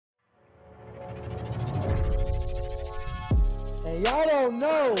And y'all don't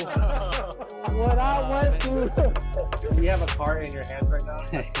know what I went through. Do you have a card in your hands right now?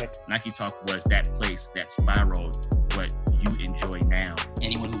 Nike Talk was that place that spiraled what you enjoy now.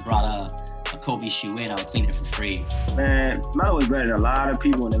 Anyone who brought a Kobe shoe in, I would clean it for free. Man, Melo was better than a lot of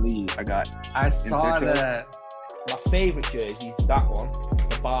people in the league. I saw that. My favorite jersey is that one,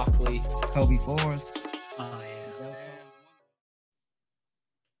 the Barkley. Kobe fours. Oh, yeah.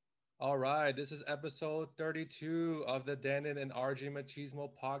 All right, this is episode 32 of the Dandon and RJ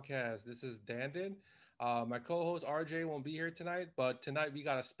Machismo podcast. This is Dandon. My co-host RJ won't be here tonight, but tonight we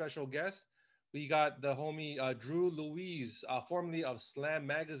got a special guest. We got the homie Drew Ruiz, formerly of Slam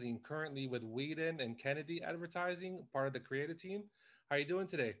Magazine, currently with Whedon and Kennedy Advertising, part of the creative team. How you doing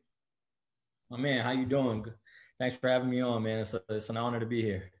today? My man, how you doing? Thanks for having me on, man. It's an honor to be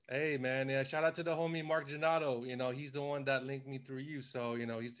here. Hey, man. Yeah, shout out to the homie Mark Gennaro. You know, he's the one that linked me through you. So, you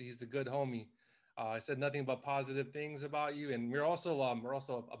know, he's a good homie. I said nothing but positive things about you. And we're also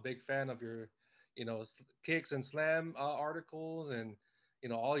a big fan of your, you know, kicks and slam articles and, you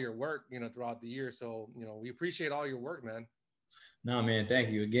know, all your work, you know, throughout the year. So, you know, we appreciate all your work, man. No, man, thank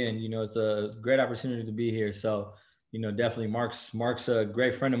you. Again, you know, it's a great opportunity to be here. So, you know, definitely Mark's a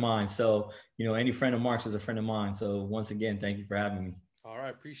great friend of mine. So, you know, any friend of Mark's is a friend of mine. So once again, thank you for having me. All right.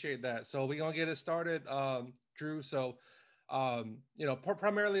 Appreciate that. So we're going to get it started, Drew. So, you know,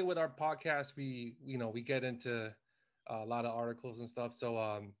 primarily with our podcast, we get into a lot of articles and stuff. So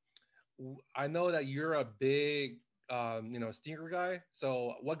I know that you're a big, you know, sneaker guy.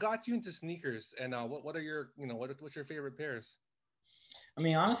 So what got you into sneakers and what are your, you know, what's your favorite pairs? I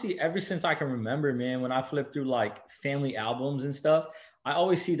mean, honestly, ever since I can remember, man, when I flip through like family albums and stuff, I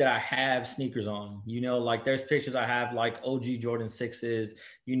always see that I have sneakers on, you know, like there's pictures I have like OG Jordan 6s,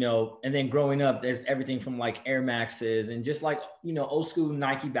 you know, and then growing up, there's everything from like Air Maxes and just like, you know, old school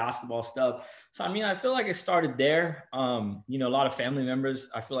Nike basketball stuff. So, I mean, I feel like it started there. You know, a lot of family members,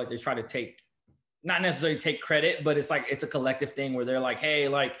 I feel like they try to not necessarily take credit, but it's like, it's a collective thing where they're like, hey,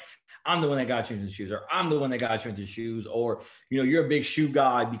 like, I'm the one that got you into shoes, or I'm the one that got you into shoes, or, you know, you're a big shoe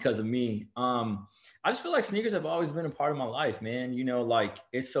guy because of me. I just feel like sneakers have always been a part of my life, man. You know, like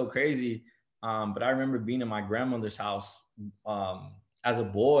it's so crazy. But I remember being in my grandmother's house as a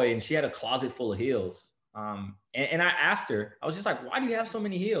boy, and she had a closet full of heels. And I asked her, I was just like, why do you have so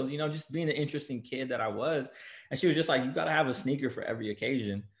many heels? You know, just being the interesting kid that I was. And she was just like, you got to have a sneaker for every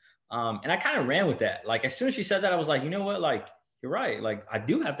occasion. And I kind of ran with that. Like, as soon as she said that, I was like, you know what? Like, you're right. Like, I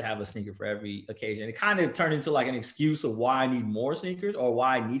do have to have a sneaker for every occasion. It kind of turned into like an excuse of why I need more sneakers or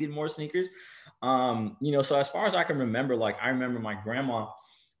why I needed more sneakers. You know, so as far as I can remember, like I remember my grandma,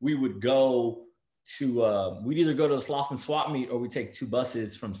 we would go to, we'd either go to the Slauson swap meet or we'd take 2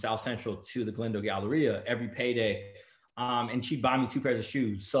 buses from South Central to the Glendale Galleria every payday. And she'd buy me 2 pairs of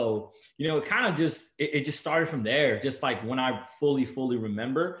shoes. So, you know, it kind of just, it just started from there, just like when I fully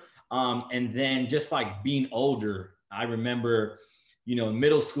remember. And then just like being older, I remember, you know,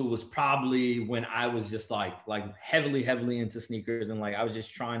 middle school was probably when I was just like heavily into sneakers. And like, I was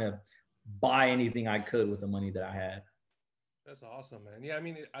just trying to buy anything I could with the money that I had. That's awesome, man. Yeah, I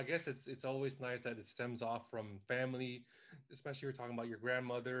mean, I guess it's always nice that it stems off from family, especially you're talking about your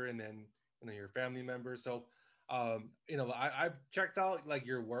grandmother and then, you know, your family members. So, you know, I've checked out like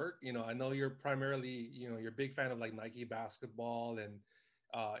your work. You know, I know you're primarily, you know, you're a big fan of like Nike basketball and,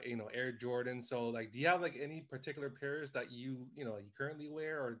 you know, Air Jordan. So like, do you have like any particular pairs that you currently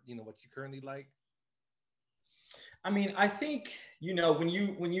wear or, you know, what you currently like? I mean, I think, you know, when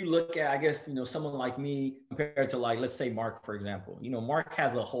you look at, I guess, you know, someone like me compared to like, let's say Mark, for example, you know, Mark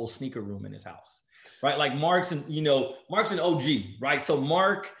has a whole sneaker room in his house, right? Like Mark's an OG, right? So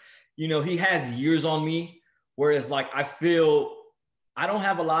Mark, you know, he has years on me. Whereas like, I feel I don't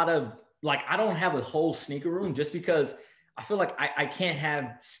have I don't have a whole sneaker room just because I feel like I can't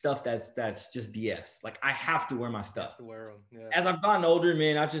have stuff that's just DS. Like I have to wear my stuff. To wear them. Yeah. As I've gotten older,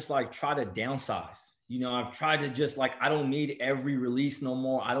 man, I just like try to downsize. You know, I've tried to just like, I don't need every release no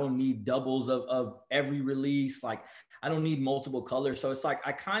more. I don't need doubles of every release. Like I don't need multiple colors. So it's like,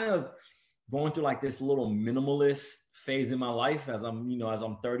 I kind of going through like this little minimalist phase in my life as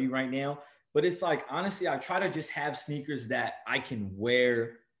I'm 30 right now. But it's like, honestly, I try to just have sneakers that I can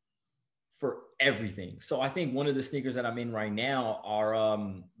wear for everything. So I think one of the sneakers that I'm in right now are,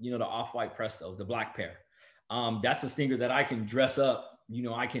 you know, the Off-White Prestos, the black pair. That's a sneaker that I can dress up. You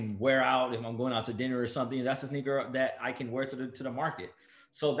know, I can wear out if I'm going out to dinner or something. That's a sneaker that I can wear to the market.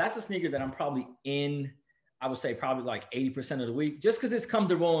 So that's a sneaker that I'm probably in, I would say probably like 80% of the week, just because it's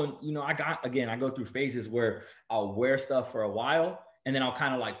comfortable. And, you know, I go through phases where I'll wear stuff for a while and then I'll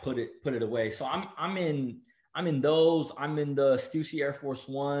kind of like put it away. So I'm in those. I'm in the Stussy Air Force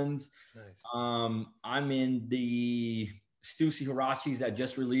Ones. Nice. I'm in the Stussy Hirachis that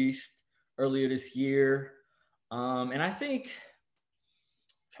just released earlier this year. And I think, I'm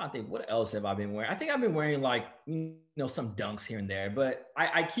trying to think, what else have I been wearing? I think I've been wearing like, some dunks here and there, but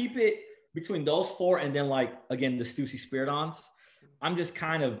I keep it between those four. And then like, again, the Stussy Spiridons.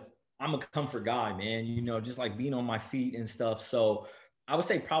 I'm a comfort guy, man, just like being on my feet and stuff. So I would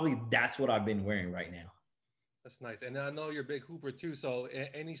say probably that's what I've been wearing right now. That's nice. And I know you're a big hooper too. So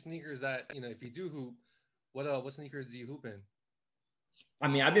any sneakers that, if you do hoop, what sneakers do you hoop in? I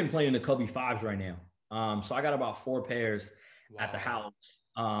mean, I've been playing in the Kobe 5s right now. So I got about 4 pairs at the house.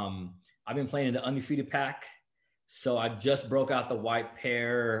 I've been playing in the Undefeated pack. So I just broke out the white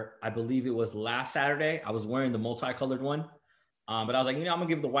pair. I believe it was last Saturday. I was wearing the multicolored one. But I was like, I'm gonna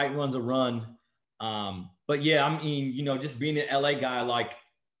give the white ones a run. But yeah, I mean, just being an LA guy, like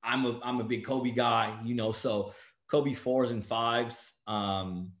I'm a big Kobe guy, so Kobe 4s and 5s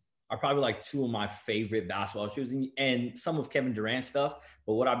are probably like 2 of my favorite basketball shoes, and some of Kevin Durant stuff.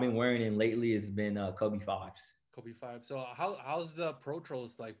 But what I've been wearing in lately has been Kobe 5s. Kobe 5. So how's the Pro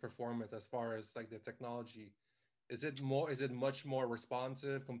Trolls like performance as far as like the technology? Is it much more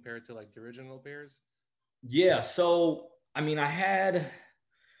responsive compared to like the original pairs? Yeah. So I mean,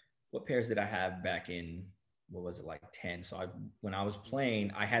 what pairs did I have back in, what was it, like 10? So when I was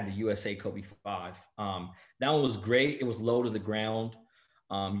playing, I had the USA Kobe 5. That one was great. It was low to the ground,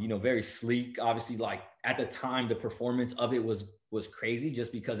 very sleek. Obviously, like at the time, the performance of it was crazy,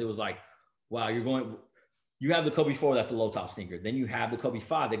 just because it was like, wow, you have the Kobe 4, that's the low top sneaker. Then you have the Kobe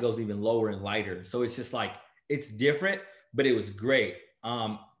 5 that goes even lower and lighter. So it's just like, it's different, but it was great.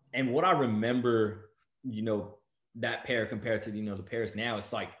 And what I remember, that pair compared to, the pairs now,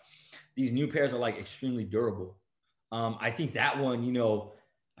 it's like these new pairs are like extremely durable. I think that one,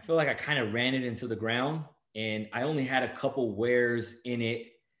 I feel like I kind of ran it into the ground, and I only had a couple wears in it,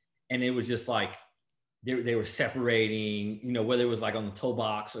 and it was just like they were separating, whether it was like on the toe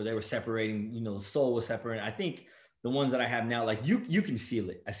box or they were separating, the sole was separating. I think the ones that I have now, like you can feel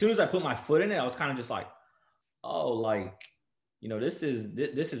it. As soon as I put my foot in it, I was kind of just like, oh, like, this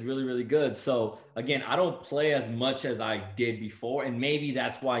is really, really good. So again, I don't play as much as I did before. And maybe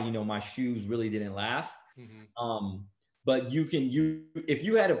that's why, my shoes really didn't last. Mm-hmm. But if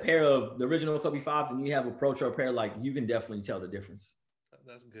you had a pair of the original Kobe 5s and you have a Pro Trail pair, like you can definitely tell the difference.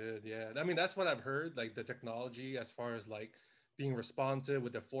 That's good. Yeah. I mean, that's what I've heard, like the technology as far as like being responsive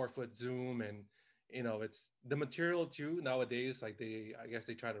with the 4-foot zoom, and, it's the material too nowadays. Like I guess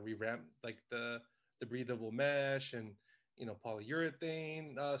they try to revamp like the breathable mesh and,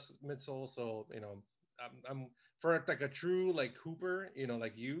 polyurethane midsole. So, I'm for like a true like hooper,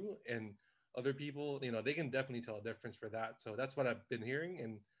 like you and other people, they can definitely tell a difference for that. So that's what I've been hearing,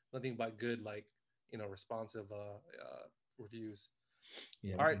 and nothing but good, like, responsive reviews.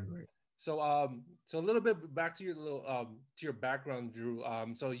 Yeah. All right. So so a little bit back to your background, Drew.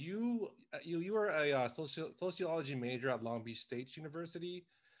 So you were a sociology major at Long Beach State University.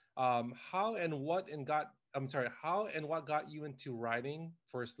 How and what got you into writing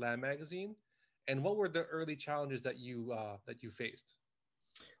for Slam magazine, and what were the early challenges that you faced?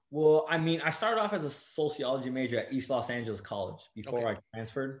 Well, I mean, I started off as a sociology major at East Los Angeles College before I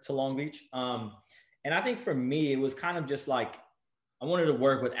transferred to Long Beach. And I think for me, it was kind of just like, I wanted to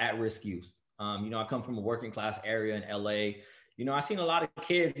work with at-risk youth. I come from a working class area in LA. I seen a lot of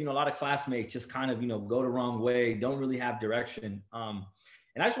kids, a lot of classmates just kind of, go the wrong way, don't really have direction.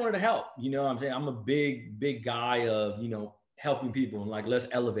 And I just wanted to help, I'm saying? I'm a big guy of, helping people and like, let's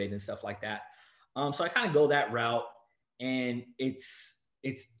elevate and stuff like that. So I kind of go that route, and it's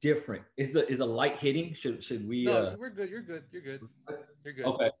different. Is the light hitting? Should we? No, we're good. You're good.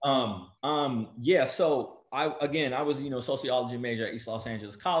 Okay. Yeah. So I was, sociology major at East Los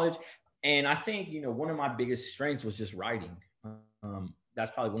Angeles College. And I think, one of my biggest strengths was just writing.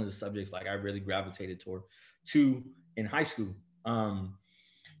 That's probably one of the subjects like I really gravitated to in high school.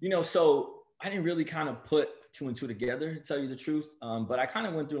 So I didn't really kind of put 2 and 2 together, to tell you the truth. But I kind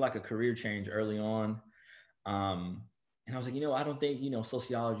of went through like a career change early on. And I was like, I don't think,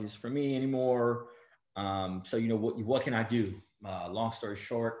 sociology is for me anymore. So, what can I do? Long story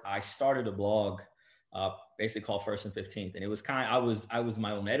short, I started a blog, basically called First and 15th. And it was I was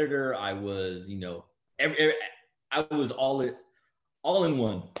my own editor. I was, I was all in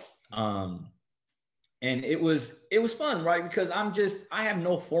one. And it was fun, right? Because I have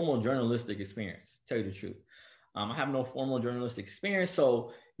no formal journalistic experience, to tell you the truth. I have no formal journalistic experience.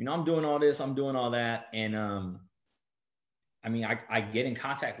 So, I'm doing all this, I'm doing all that. And, I mean, I get in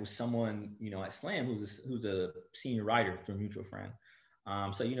contact with someone, at Slam who's a senior writer through a mutual friend.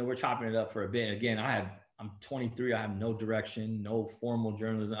 So, we're chopping it up for a bit. And again, I'm 23. I have no direction, no formal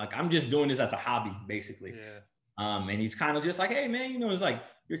journalism. Like, I'm just doing this as a hobby, basically. Yeah. And he's kind of just like, hey man, it's like,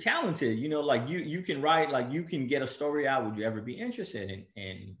 you're talented, like you can write, like you can get a story out. Would you ever be interested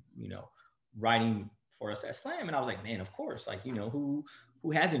in writing for us at Slam? And I was like, man, of course. Like, who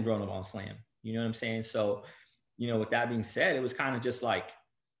hasn't grown up on Slam? You know what I'm saying? So, with that being said, it was kind of just like,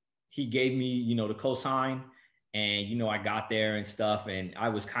 he gave me, the cosign, and, I got there and stuff. And I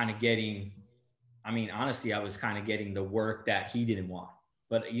was kind of getting, honestly, I was kind of getting the work that he didn't want.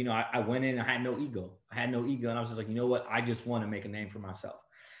 But, I went in, I had no ego. And I was just like, you know what? I just want to make a name for myself.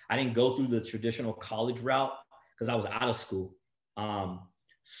 I didn't go through the traditional college route because I was out of school.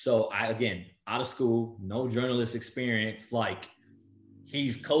 So out of school, no journalist experience, like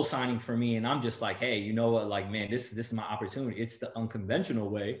he's co-signing for me. And I'm just like, hey, you know what? Like, man, this is my opportunity. It's the unconventional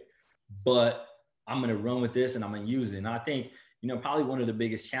way, but I'm going to run with this and I'm going to use it. And I think, probably one of the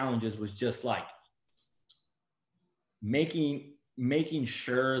biggest challenges was just like making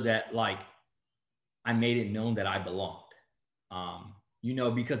sure that like I made it known that I belonged.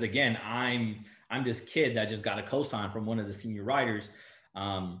 Because again, I'm this kid that just got a cosign from one of the senior writers.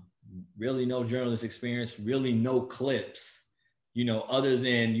 Really no journalist experience, really no clips, other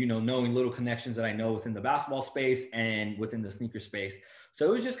than, knowing little connections that I know within the basketball space and within the sneaker space. So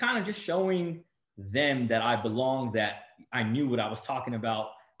it was just kind of just showing them that I belonged, that I knew what I was talking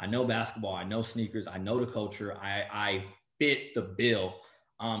about. I know basketball, I know sneakers, I know the culture, I fit the bill.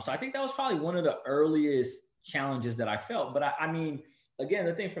 So I think that was probably one of the earliest challenges that I felt. But again,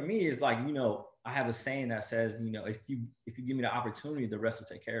 the thing for me is like, I have a saying that says, if you give me the opportunity, the rest will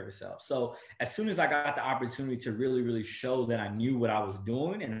take care of itself. So as soon as I got the opportunity to really, really show that I knew what I was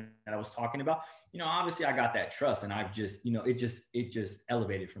doing and that I was talking about, obviously I got that trust, and I've just, it just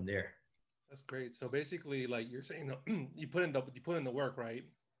elevated from there. That's great. So basically, like you're saying, you put in the work, right?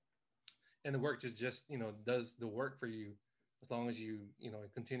 And the work just does the work for you, as long as you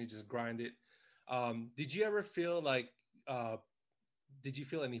continue to just grind it. Did you ever feel like did you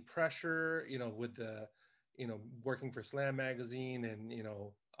feel any pressure, with the, working for Slam magazine and,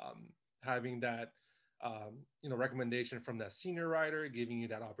 having that, recommendation from that senior writer, giving you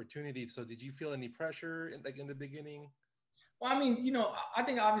that opportunity? So did you feel any pressure in the beginning? Well, I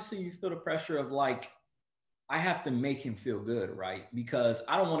think obviously you feel the pressure of like, I have to make him feel good, right? Because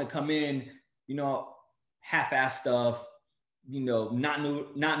I don't want to come in, half-ass stuff, not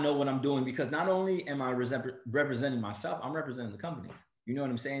know what I'm doing, because not only am I representing myself, I'm representing the company. You know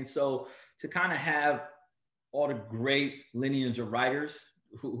what I'm saying? So to kind of have all the great lineage of writers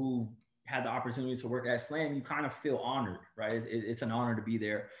who had the opportunity to work at Slam, you kind of feel honored, right? It's an honor to be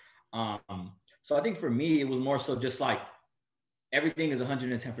there. So I think for me, it was more so just like everything is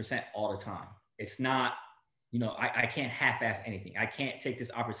 110% all the time. It's not, I can't half-ass anything. I can't take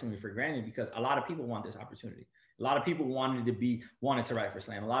this opportunity for granted, because a lot of people want this opportunity. A lot of people wanted to write for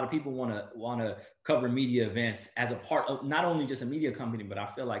Slam. A lot of people want to cover media events as a part of not only just a media company, but I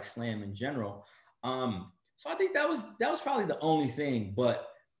feel like Slam in general. So I think that was probably the only thing, but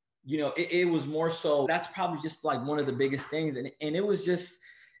it was more so, that's probably just like one of the biggest things. And it was just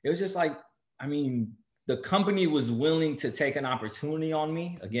like, the company was willing to take an opportunity on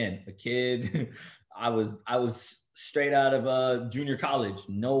me. Again, a kid, I was straight out of junior college,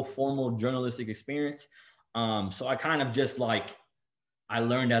 no formal journalistic experience. So I kind of just like, I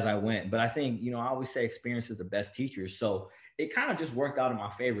learned as I went. But I think, I always say experience is the best teacher. So it kind of just worked out in my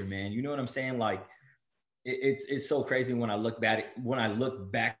favor, man. You know what I'm saying? Like, it's so crazy when I look back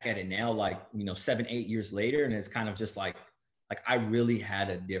at it now, like, 7-8 years later, and it's kind of just like I really had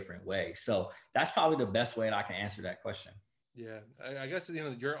a different way. So that's probably the best way that I can answer that question. Yeah, I guess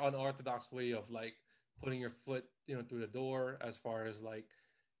your unorthodox way of like putting your foot through the door, as far as like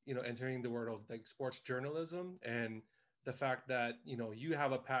entering the world of like sports journalism, and the fact that you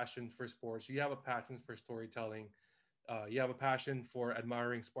have a passion for sports, you have a passion for storytelling, you have a passion for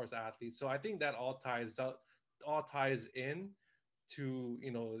admiring sports athletes. So I think that all ties in to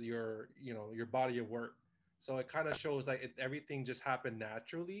your body of work. So it kind of shows like everything just happened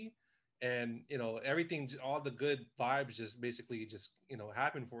naturally, and everything, all the good vibes just basically just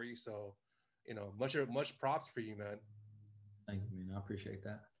happen for you. So much props for you, man. Thank you, man. I appreciate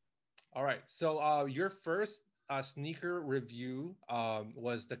that. All right. So your first sneaker review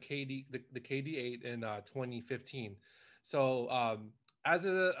was the KD8 in 2015. So as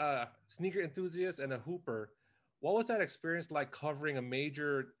a sneaker enthusiast and a hooper, what was that experience like covering a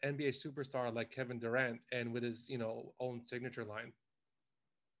major NBA superstar like Kevin Durant, and with his own signature line?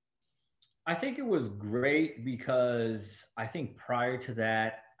 I think it was great, because I think prior to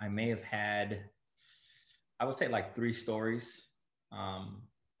that, I may have had, I would say like 3 stories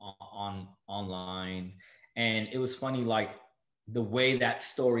online. And it was funny, like the way that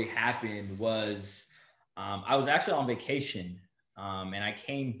story happened was, I was actually on vacation, and I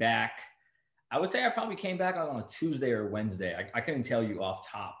came back. I would say I probably came back on a Tuesday or Wednesday. I couldn't tell you off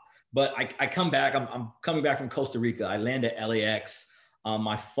top, but I come back. I'm coming back from Costa Rica. I land at LAX.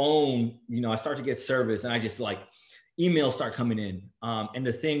 My phone, I start to get service, and I just like emails start coming in. And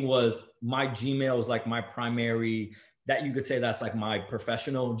the thing was, my Gmail is like my primary. That you could say that's like my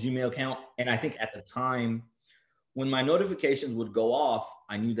professional Gmail account. And I think at the time, when my notifications would go off,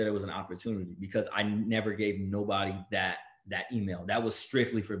 I knew that it was an opportunity because I never gave nobody that email. That was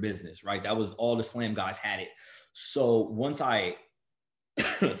strictly for business, right? That was all the Slam guys had it. So once I,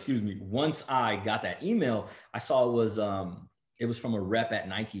 once I got that email, I saw it was from a rep at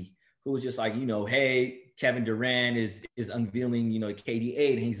Nike who was just like, hey, Kevin Durant is unveiling,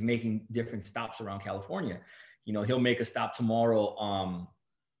 KD8, and he's making different stops around California. He'll make a stop tomorrow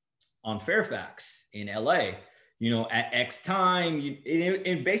on Fairfax in LA, at X time.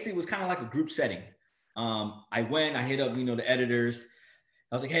 It basically was kind of like a group setting. I hit up, the editors.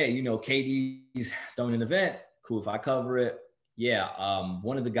 I was like, hey, KD's throwing an event. Cool if I cover it. Yeah.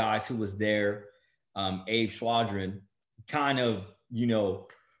 One of the guys who was there, Abe Schwadron, kind of,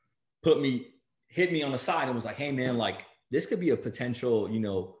 hit me on the side and was like, hey man, like this could be a potential,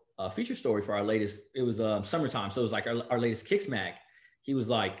 feature story for our latest. It was summertime. So it was like our latest Kicks mag. He was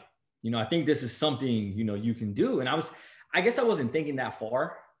like, I think this is something, you can do. And I guess I wasn't thinking that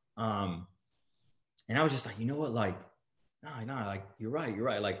far. And I was just like, what, like, no, like, you're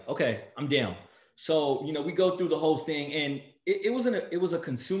right. Like, okay, I'm down. So, we go through the whole thing, and it was a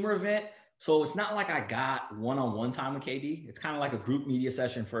consumer event. So it's not like I got one-on-one time with KD. It's kind of like a group media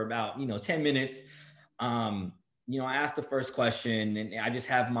session for about, 10 minutes. I asked the first question, and I just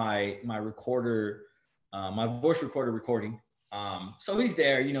have my recorder, my voice recorder recording. So he's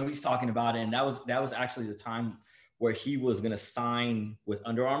there, he's talking about it. And that was actually the time where he was going to sign with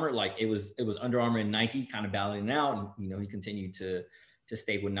Under Armour. Like it was Under Armour and Nike kind of battling it out. And, he continued to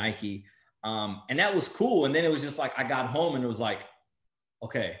stay with Nike. And that was cool. And then it was just like, I got home and it was like,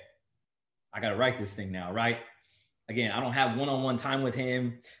 okay, I got to write this thing now, right? Again, I don't have one-on-one time with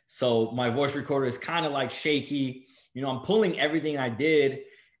him. So my voice recorder is kind of like shaky. I'm pulling everything I did.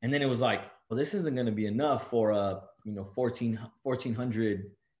 And then it was like, well, this isn't going to be enough for a,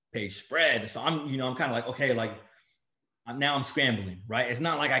 1,400 page spread. So I'm kind of like, okay, like now I'm scrambling, right? It's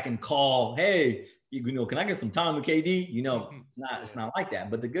not like I can call, hey, can I get some time with KD? It's not like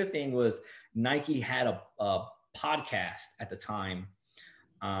that. But the good thing was Nike had a podcast at the time.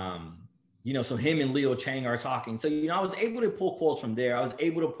 So him and Leo Chang are talking. So, I was able to pull quotes from there. I was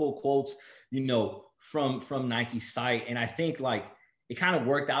able to pull quotes, from Nike's site. And I think like it kind of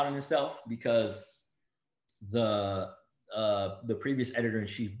worked out in itself because the previous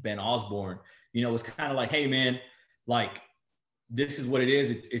editor-in-chief, Ben Osborne, was kind of like, hey man, like this is what it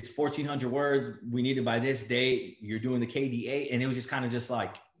is. It's 1,400 words. We need it by this date. You're doing the KD8. And it was just kind of just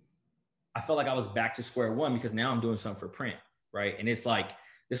like, I felt like I was back to square one because now I'm doing something for print. Right. And it's like,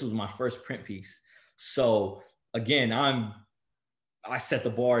 this was my first print piece. So again, I set the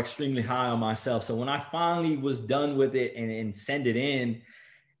bar extremely high on myself. So when I finally was done with it and send it in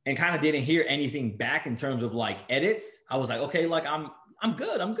and kind of didn't hear anything back in terms of like edits, I was like, okay, like I'm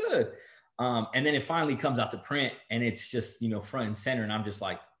good. And then it finally comes out to print and it's just, front and center. And I'm just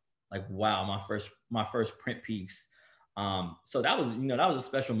like, wow, my first print piece. So that was, that was a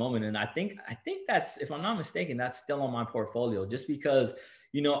special moment. And I think that's, if I'm not mistaken, that's still on my portfolio just because,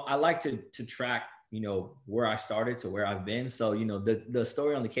 I like to track, where I started to where I've been. So, the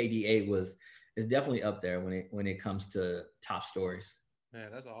story on the KD8 is definitely up there when it comes to top stories. Man,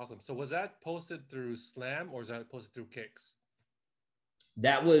 that's awesome. So was that posted through Slam or is that posted through Kicks?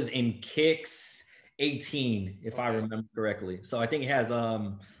 That was in Kicks 18, if I remember correctly. So I think it has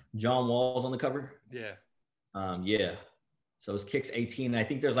John Walls on the cover. Yeah. Yeah. So it's Kicks 18. I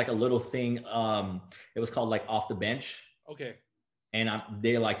think there's like a little thing. It was called like Off the Bench. Okay. And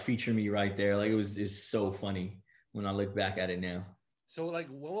they like feature me right there. Like it's so funny when I look back at it now. So like,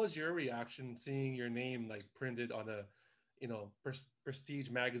 what was your reaction seeing your name like printed on a, prestige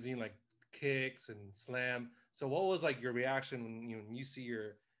magazine like Kicks and Slam? So what was like your reaction when you see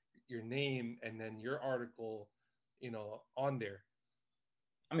your name and then your article, on there?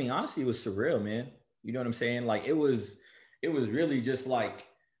 I mean, honestly, it was surreal, man. You know what I'm saying? Like it was really just like,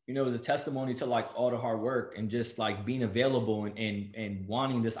 it was a testimony to like all the hard work and just like being available and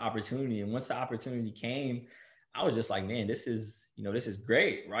wanting this opportunity. And once the opportunity came, I was just like, man, this is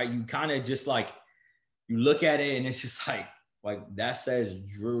great, right? You kind of just like, you look at it and it's just like that says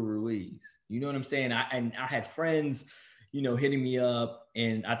Drew Ruiz. You know what I'm saying? I had friends, hitting me up,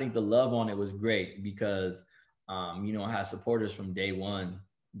 and I think the love on it was great because, I had supporters from day one.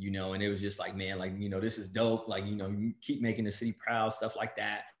 and it was just like, man, like, this is dope. Like, you keep making the city proud, stuff like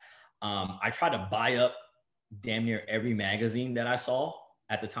that. I tried to buy up damn near every magazine that I saw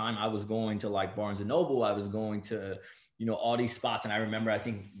at the time. I was going to like Barnes and Noble. I was going to, all these spots. And I remember, I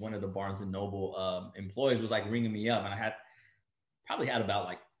think one of the Barnes and Noble employees was like ringing me up, and I probably had about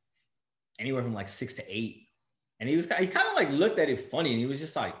like anywhere from like 6 to 8. And he kind of like looked at it funny, and he was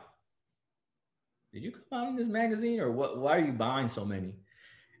just like, did you come out in this magazine, or what? Why are you buying so many?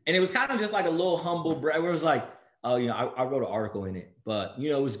 And it was kind of just like a little humble brag where it was like, oh, I wrote an article in it, but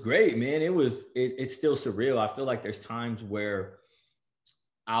it was great, man. It's still surreal. I feel like there's times where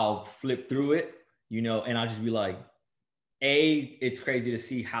I'll flip through it, and I'll just be like, it's crazy to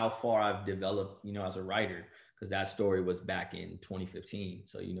see how far I've developed, as a writer, because that story was back in 2015.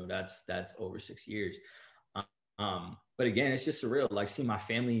 So, that's over 6 years. But again, it's just surreal. Like, see my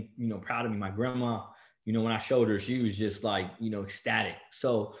family, proud of me. My grandma, when I showed her, she was just like, ecstatic.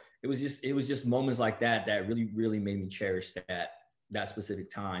 So it was just moments like that that really, really made me cherish that specific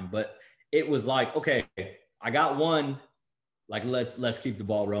time. But it was like, okay, I got one, like, let's keep the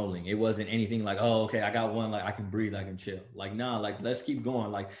ball rolling. It wasn't anything like, oh, okay, I got one, like I can breathe, I can chill. Like, nah, like, let's keep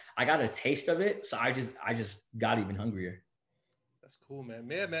going. Like, I got a taste of it, so I just got even hungrier. That's cool, man.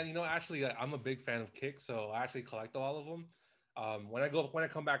 Man, actually, I'm a big fan of Kick, so I actually collect all of them. When I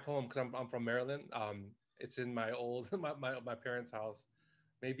come back home, because I'm from Maryland, it's in my old my parents' house.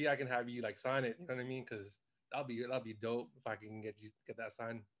 Maybe I can have you like sign it. You know what I mean? Because that'll be dope if I can get that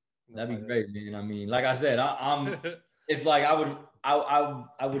signed. That'd be great, man. I mean, like I said, I'm. It's like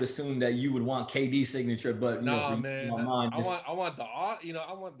I would assume that you would want KD's signature, but no, man, my mind, I want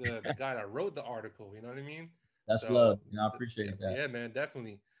the guy that wrote the article. You know what I mean? That's So, love. I appreciate that. Yeah, man,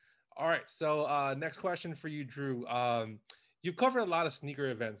 definitely. All right, so next question for you, Drew. You've covered a lot of sneaker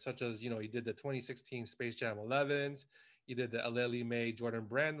events, such as you did the 2016 Space Jam 11s, you did the LA May Jordan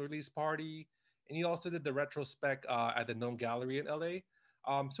Brand release party, and you also did the retrospect at the Gnome Gallery in LA.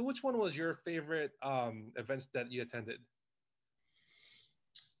 So which one was your favorite events that you attended?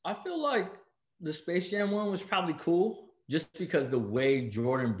 I feel like the Space Jam one was probably cool, just because the way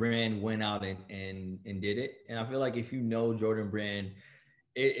Jordan Brand went out and did it. And I feel like if you know Jordan Brand,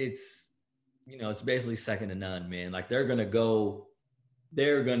 it's it's basically second to none, man. Like, they're gonna go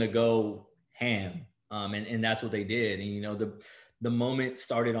ham, and that's what they did. And the moment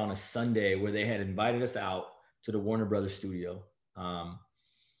started on a Sunday where they had invited us out to the Warner Brothers studio.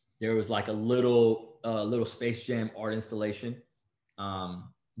 There was like a little Space Jam art installation.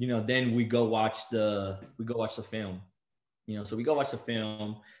 Then we go watch the film. So we go watch the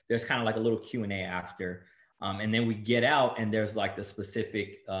film. There's kind of like a little Q&A after. And then we get out, and there's like the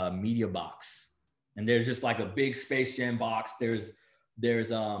specific media box. And there's just like a big Space Jam box. There's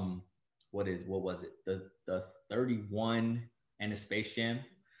what was it? The 31 and the Space Jam.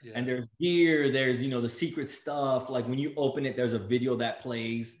 Yeah. And there's gear, there's the secret stuff. Like, when you open it, there's a video that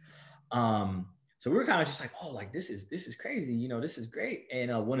plays. So we were kind of just like, oh, like, this is crazy, this is great.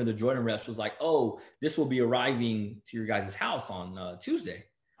 And one of the Jordan reps was like, oh, this will be arriving to your guys' house on Tuesday.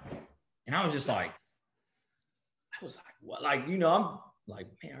 And I was like, what? Like, I'm like,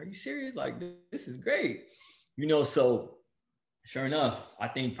 man, are you serious? Like, this is great. So sure enough, I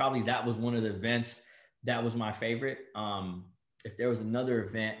think probably that was one of the events that was my favorite. If there was another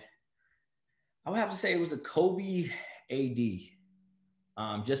event, I would have to say it was a Kobe AD.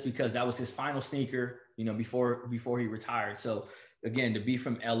 Just because that was his final sneaker, before he retired. So again, to be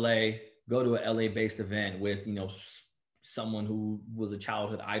from LA, go to an LA-based event with, someone who was a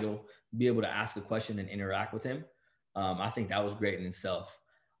childhood idol, be able to ask a question and interact with him. I think that was great in itself.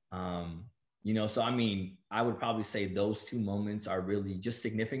 So, I mean, I would probably say those two moments are really just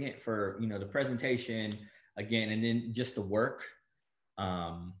significant for, the presentation again, and then just the work.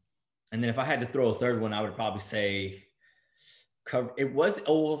 And then if I had to throw a third one, I would probably say it was a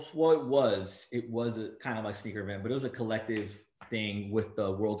kind of like sneaker event, but it was a collective thing with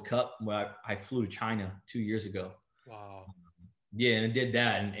the World Cup where I flew to China 2 years ago. Wow. Yeah, and I did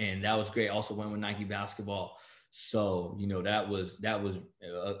that, and that was great. Also went with Nike basketball. So, that was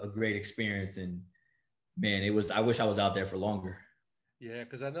a great experience. And man, I wish I was out there for longer. Yeah,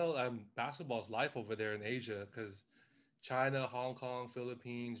 because I know basketball's life over there in Asia, because China, Hong Kong,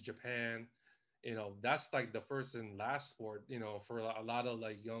 Philippines, Japan, that's like the first and last sport, for a lot of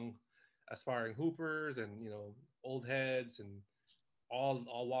like young aspiring hoopers and, old heads and all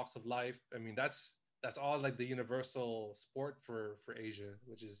walks of life. I mean, that's all like the universal sport for Asia,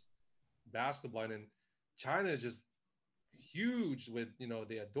 which is basketball. And China is just huge with,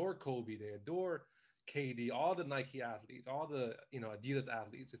 they adore Kobe, they adore KD, all the Nike athletes, all the, Adidas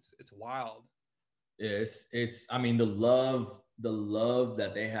athletes. It's wild. It's I mean the love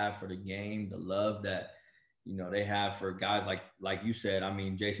that they have for the game, the love that they have for guys like you said. I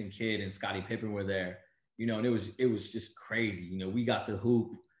mean, Jason Kidd and Scottie Pippen were there, and it was just crazy. We got to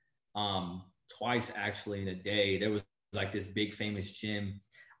hoop twice actually in a day. There was like this big famous gym.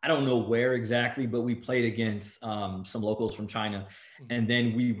 I don't know where exactly, but we played against some locals from China, and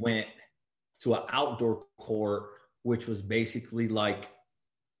then we went to an outdoor court, which was basically like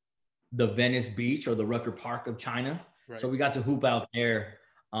the Venice Beach or the Rucker Park of China. Right. So we got to hoop out there.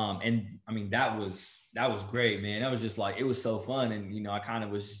 And I mean, that was great, man. That was just like, it was so fun. And, I kind of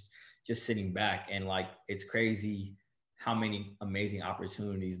was just sitting back, and like, it's crazy how many amazing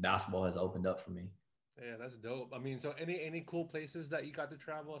opportunities basketball has opened up for me. Yeah, that's dope. I mean, so any cool places that you got to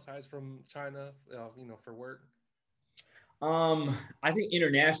travel aside from China, for work? I think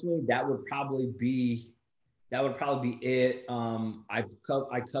internationally, that would probably be it. I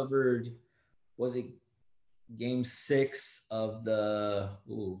covered, was it game 6 of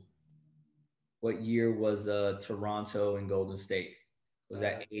what year was Toronto and Golden State? Was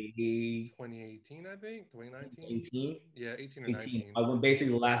that 2018, I think? 2019? 18? Yeah, 18 or 19. I went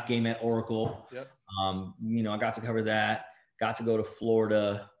basically the last game at Oracle. Yep. I got to cover that. Got to go to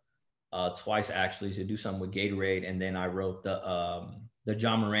Florida twice actually to do something with Gatorade, and then I wrote the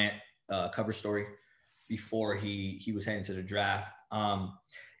John Morant cover story before he was heading to the draft.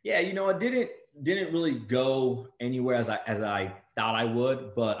 It didn't really go anywhere as I thought I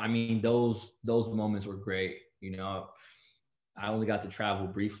would, but I mean those moments were great. I only got to travel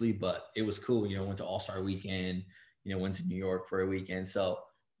briefly, but it was cool. Went to All-Star Weekend, went to New York for a weekend. So,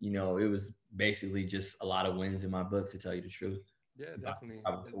 it was basically just a lot of wins in my book, to tell you the truth. Yeah, definitely.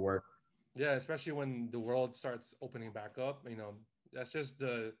 Work. Yeah, especially when the world starts opening back up, that's just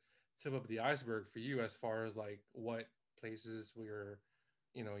the tip of the iceberg for you as far as like what places where,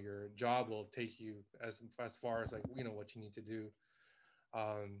 your job will take you as far as like, what you need to do.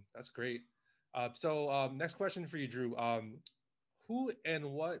 That's great. So next question for you, Drew. Who and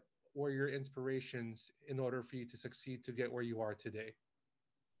what were your inspirations in order for you to succeed to get where you are today?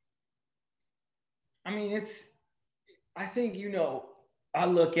 I mean, I think, I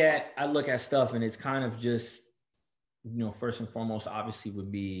look at stuff, and it's kind of just, first and foremost, obviously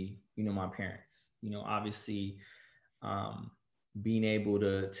would be, my parents, obviously, being able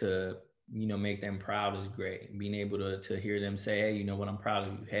to make them proud is great. Being able to hear them say, hey, I'm proud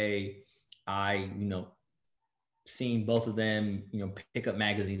of you. Hey, I, seeing both of them, pick up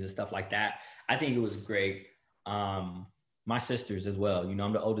magazines and stuff like that. I think it was great. My sisters as well,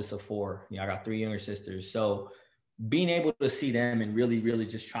 I'm the oldest of 4, I got 3 younger sisters. So being able to see them and really, really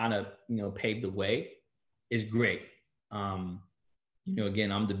just trying to, pave the way is great.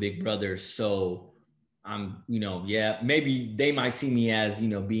 Again, I'm the big brother. So I'm, maybe they might see me as,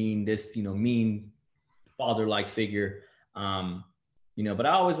 being this, mean father-like figure, but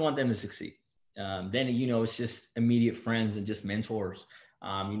I always want them to succeed. Then, it's just immediate friends and just mentors.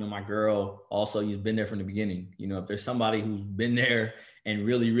 My girl also, you've been there from the beginning. If there's somebody who's been there and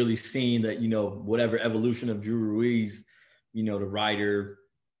really, really seen that, whatever evolution of Drew Ruiz, the writer,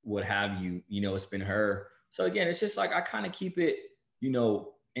 what have you, it's been her. So again, it's just like, I kind of keep it,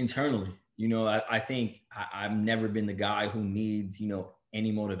 internally. I think I've never been the guy who needs,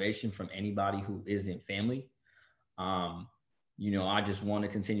 any motivation from anybody who isn't family. I just want to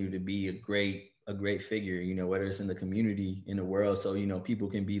continue to be a great figure, whether it's in the community, in the world. So, people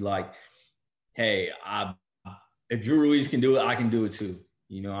can be like, hey, if Drew Ruiz can do it, I can do it too.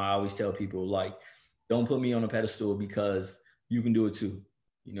 I always tell people, like, don't put me on a pedestal, because you can do it too.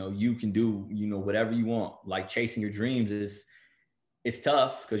 You can do, whatever you want. Like, chasing your dreams it's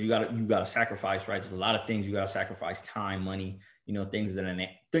tough, because you gotta sacrifice, right? There's a lot of things you gotta sacrifice: time, money, things of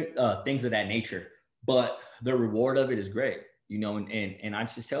that nature. But the reward of it is great. And I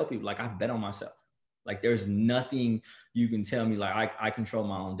just tell people, like, I bet on myself. Like, there's nothing you can tell me, like, I control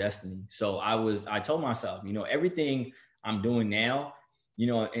my own destiny. So I told myself, everything I'm doing now,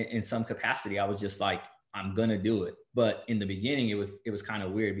 in some capacity, I was just like, I'm going to do it. But in the beginning, it was kind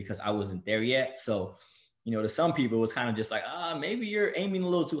of weird, because I wasn't there yet. So, to some people, it was kind of just like, maybe you're aiming a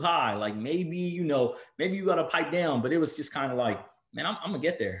little too high. Like, maybe, maybe you got to pipe down. But it was just kind of like, man, I'm gonna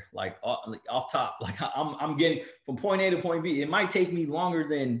get there, like off top. Like, I'm getting from point A to point B. It might take me longer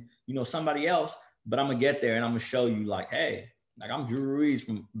than, somebody else, but I'm gonna get there, and I'm gonna show you, like, hey, like, I'm Drew Ruiz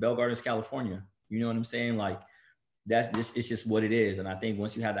from Bell Gardens, California. You know what I'm saying? Like, it's just what it is. And I think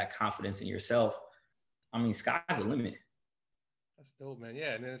once you have that confidence in yourself, I mean, sky's the limit. That's dope, man.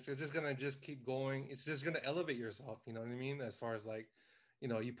 Yeah, and it's just gonna keep going. It's just gonna elevate yourself. You know what I mean? As far as like,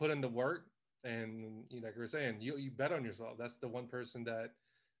 you put in the work. And like you were saying, you bet on yourself. That's the one person that,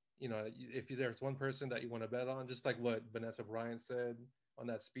 you know, if there's one person that you want to bet on, just like what Vanessa Bryant said on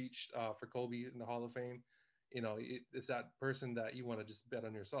that speech for Kobe in the Hall of Fame, you know, it's that person that you want to just bet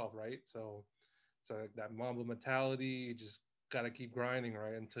on yourself, right? So like that Mamba mentality, you just gotta keep grinding,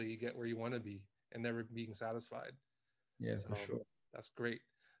 right, until you get where you want to be and never being satisfied. Yeah, So for sure. that's great.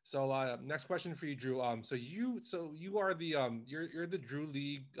 So next question for you, Drew. So you are the you're the Drew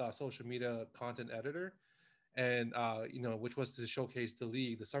League social media content editor, and you know, which was to showcase the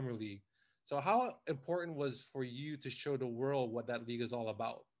league, the summer league. So how important was for you to show the world what that league is all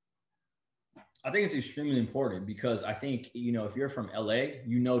about? I think it's extremely important because I think, you know, if you're from LA,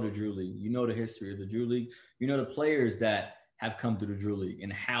 you know the Drew League, you know the history of the Drew League, you know the players that have come through the Drew League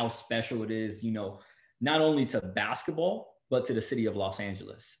and how special it is, you know, not only to basketball, but to the city of Los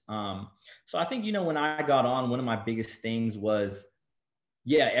Angeles. So I think, you know, when I got on, one of my biggest things was,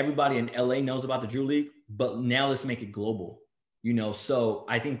 yeah, everybody in LA knows about the Drew League, but now let's make it global, you know? So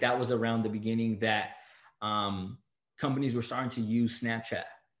I think that was around the beginning that companies were starting to use Snapchat.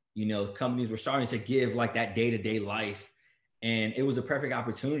 You know, companies were starting to give like that day-to-day life. And it was a perfect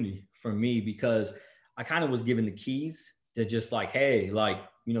opportunity for me because I kind of was given the keys to just like, hey, like,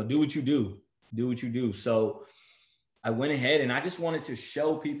 you know, do what you do. So I went ahead and I just wanted to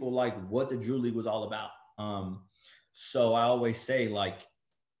show people like what the Drew League was all about. So I always say like,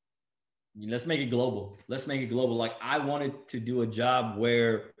 let's make it global. Let's make it global. Like I wanted to do a job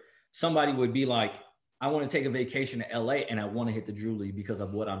where somebody would be like, I want to take a vacation to LA and I want to hit the Drew League because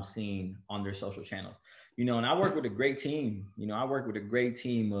of what I'm seeing on their social channels. You know, and I work with a great team. You know, I work with a great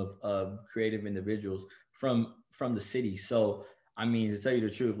team of creative individuals from the city. So, I mean, to tell you the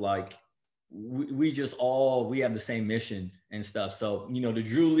truth, like we just we have the same mission and stuff. So, you know, the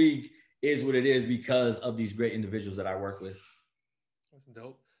Drew League is what it is because of these great individuals that I work with. That's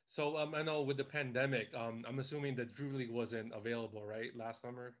dope. So I know with the pandemic, I'm assuming that Drew League wasn't available, right, last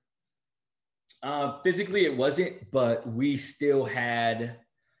summer. Physically it wasn't, but we still had,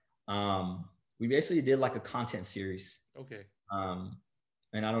 we basically did like a content series. Okay.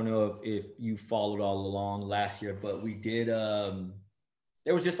 And I don't know if you followed all along last year, but we did,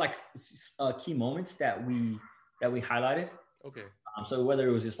 there was just like key moments that we highlighted. Okay. So whether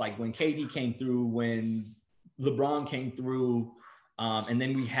it was just like when KD came through, when LeBron came through, and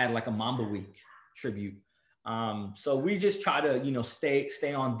then we had like a Mamba Week tribute. So we just try to, you know, stay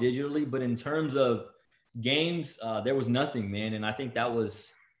on digitally, but in terms of games, there was nothing, man. And I think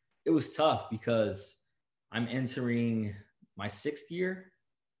it was tough because I'm entering my 6th year.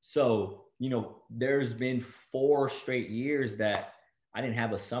 So, you know, there's been 4 straight years that I didn't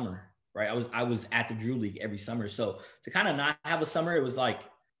have a summer, right? I was at the Drew League every summer. So to kind of not have a summer, it was like,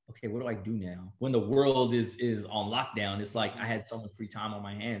 okay, what do I do now? When the world is on lockdown, it's like I had so much free time on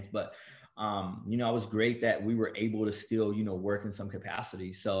my hands, but you know, it was great that we were able to still, you know, work in some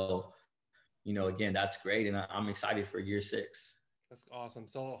capacity. So, you know, again, that's great. And I'm excited for year 6. That's awesome.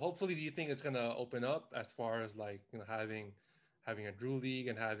 So hopefully, do you think it's gonna open up as far as like, you know, having a Drew League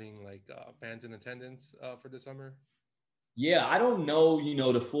and having like fans in attendance for the summer? Yeah, I don't know, you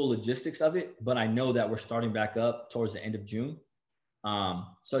know, the full logistics of it, but I know that we're starting back up towards the end of June.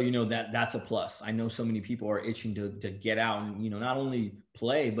 So, you know, that's a plus. I know so many people are itching to get out and, you know, not only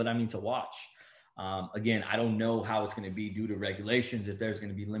play, but I mean, to watch. Again, I don't know how it's going to be due to regulations, if there's going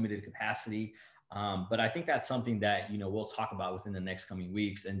to be limited capacity. But I think that's something that, you know, we'll talk about within the next coming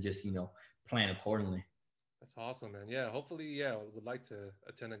weeks and just, you know, plan accordingly. That's awesome, man. Yeah, hopefully, yeah, would like to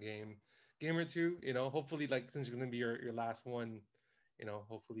attend a game or two. You know, hopefully, like since it's gonna be your last one, you know,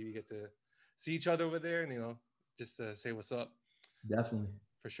 hopefully we get to see each other over there and, you know, just to say what's up. Definitely.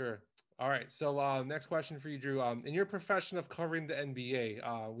 For sure. All right. So next question for you, Drew. In your profession of covering the NBA,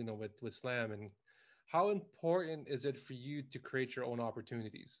 you know, with Slam, and how important is it for you to create your own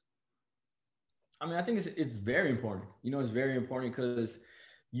opportunities? I mean, I think it's very important. You know, it's very important because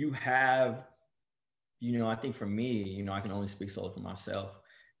you have, you know, I think for me, you know, I can only speak solely for myself.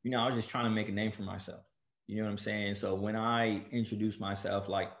 You know, I was just trying to make a name for myself. You know what I'm saying? So when I introduce myself,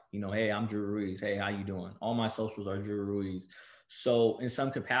 like, you know, hey, I'm Drew Ruiz. Hey, how you doing? All my socials are Drew Ruiz. So in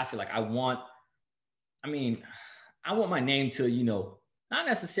some capacity, like I want my name to, you know, not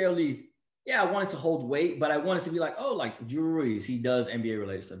necessarily, yeah, I want it to hold weight, but I want it to be like, oh, like Drew Ruiz, he does NBA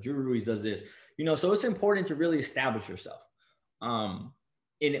related stuff. Drew Ruiz does this, you know, so it's important to really establish yourself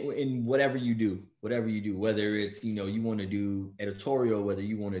in whatever you do, whether it's, you know, you want to do editorial, whether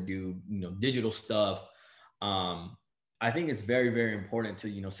you want to do, you know, digital stuff. I think it's very, very important to,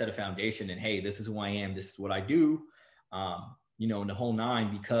 you know, set a foundation and, hey, this is who I am. This is what I do. You know, in the whole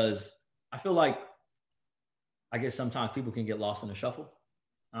 9, because I feel like, I guess sometimes people can get lost in the shuffle.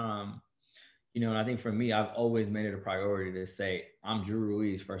 You know, and I think for me, I've always made it a priority to say I'm Drew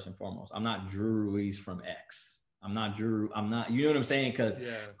Ruiz first and foremost. I'm not Drew Ruiz from X. I'm not Drew. I'm not. You know what I'm saying? Because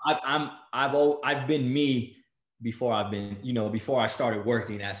Yeah. I've been me before I've been, you know, before I started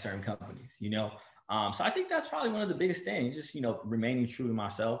working at certain companies. You know, so I think that's probably one of the biggest things. Just, you know, remaining true to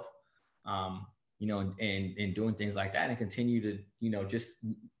myself. You know, and doing things like that, and continue to, you know, just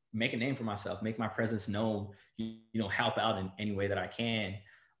make a name for myself, make my presence known. You know, help out in any way that I can.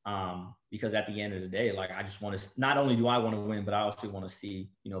 Because at the end of the day, like, I just want to, not only do I want to win, but I also want to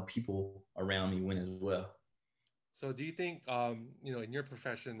see, you know, people around me win as well. So do you think, you know, in your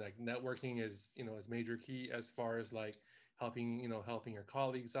profession, like networking is, you know, is major key as far as like helping, you know, helping your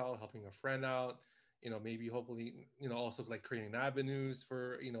colleagues out, helping a friend out, you know, maybe hopefully, you know, also like creating avenues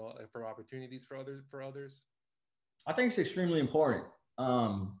for, you know, for opportunities for others? I think it's extremely important,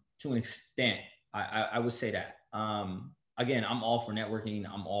 to an extent. I would say that. Again, I'm all for networking.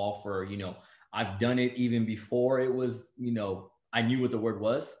 I'm all for, you know, I've done it even before it was, you know, I knew what the word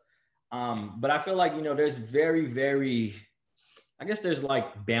was. But I feel like, you know, there's very, very, I guess there's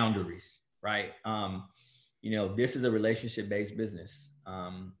like boundaries, right? You know, this is a relationship based business.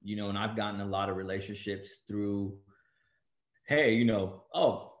 You know, and I've gotten a lot of relationships through, hey, you know,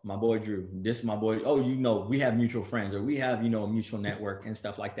 oh, my boy Drew, this is my boy. Oh, you know, we have mutual friends, or we have, you know, a mutual network and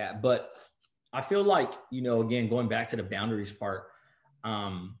stuff like that. But I feel like, you know, again, going back to the boundaries part,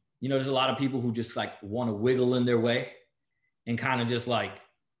 you know, there's a lot of people who just like want to wiggle in their way and kind of just like,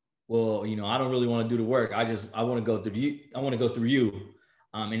 well, you know, I don't really want to do the work. I want to go through you. I want to go through you.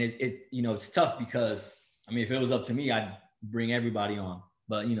 And you know, it's tough because, I mean, if it was up to me, I'd bring everybody on,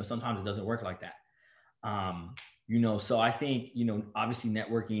 but, you know, sometimes it doesn't work like that. You know, so I think, you know, obviously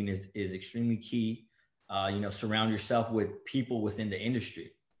networking is extremely key. You know, surround yourself with people within the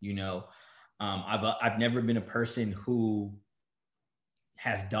industry. You know, I've never been a person who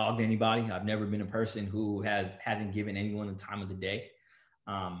has dogged anybody. I've never been a person who hasn't given anyone the time of the day.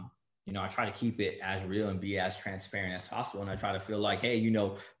 You know, I try to keep it as real and be as transparent as possible. And I try to feel like, hey, you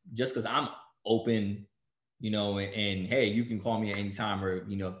know, just because I'm open, you know, and hey, you can call me at any time, or,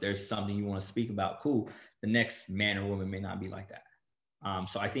 you know, if there's something you want to speak about, cool. The next man or woman may not be like that.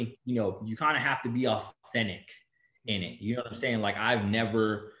 So I think, you know, you kind of have to be authentic in it. You know what I'm saying? Like, I've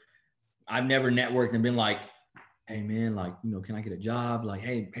never networked and been like, hey man, like, you know, can I get a job? Like,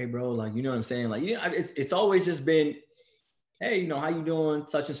 hey bro, like, you know what I'm saying? Like, yeah, it's always just been, hey, you know, how you doing?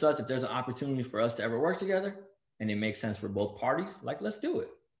 Such and such. If there's an opportunity for us to ever work together and it makes sense for both parties, like, let's do it.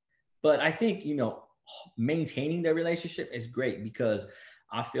 But I think, you know, maintaining the relationship is great, because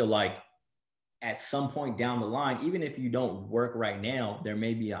I feel like at some point down the line, even if you don't work right now, there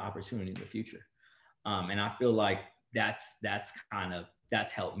may be an opportunity in the future. And I feel like that's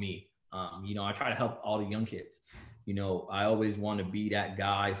helped me. You know, I try to help all the young kids. You know, I always want to be that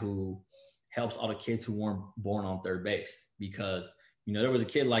guy who helps all the kids who weren't born on third base, because, you know, there was a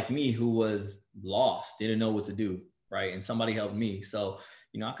kid like me who was lost, didn't know what to do, right? And somebody helped me. So,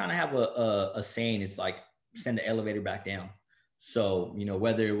 you know, I kind of have a saying. It's like, send the elevator back down. So, you know,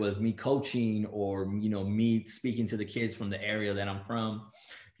 whether it was me coaching or, you know, me speaking to the kids from the area that I'm from,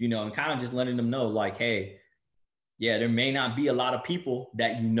 you know, and kind of just letting them know, like, hey, yeah, there may not be a lot of people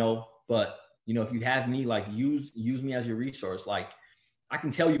that, you know, but, you know, if you have me, like, use me as your resource. Like, I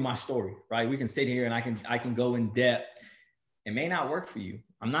can tell you my story, right? We can sit here and I can go in depth. It may not work for you.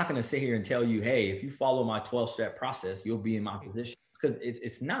 I'm not going to sit here and tell you, hey, if you follow my 12-step process, you'll be in my position, because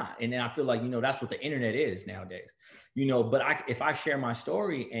it's not. And then I feel like, you know, that's what the internet is nowadays, you know. But if I share my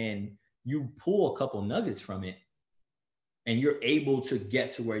story and you pull a couple nuggets from it and you're able to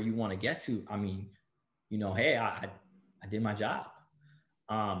get to where you want to get to, I mean, you know, hey, I did my job.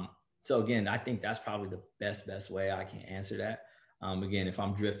 So again, I think that's probably the best way I can answer that. Again, if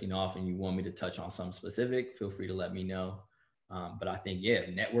I'm drifting off and you want me to touch on something specific, feel free to let me know. But I think, yeah,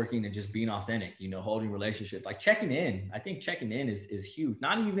 networking and just being authentic, you know, holding relationships, like checking in. I think checking in is huge.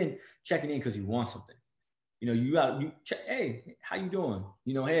 Not even checking in because you want something. You know, you check, hey, how you doing?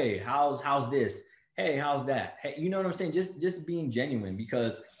 You know, hey, how's this? Hey, how's that? Hey, you know what I'm saying? Just being genuine,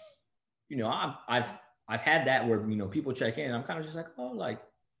 because, you know, I've had that where, you know, people check in and I'm kind of just like, oh, like,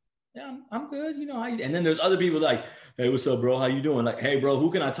 yeah, I'm good. You know, how you, and then there's other people like, hey, what's up, bro? How you doing? Like, hey, bro,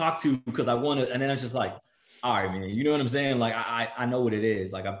 who can I talk to? Because I want to. And then it's just like, all right, man. You know what I'm saying? Like, I know what it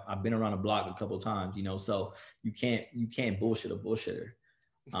is. Like, I've been around the block a couple of times, you know, so you can't bullshit a bullshitter.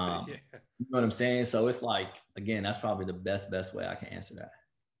 Yeah. You know what I'm saying? So it's like, again, that's probably the best way I can answer that.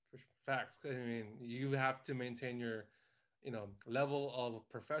 Facts. I mean, you have to maintain your, you know, level of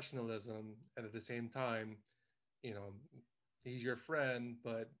professionalism, and at the same time, you know, he's your friend,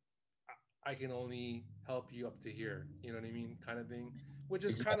 but I can only help you up to here. You know what I mean, kind of thing. Which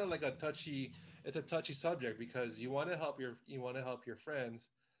is kind Exactly. of like a touchy. It's a touchy subject because you want to help your friends,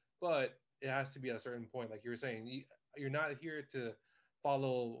 but it has to be at a certain point. Like you were saying, you're not here to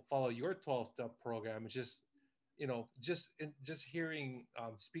follow your 12-step program. It's just just hearing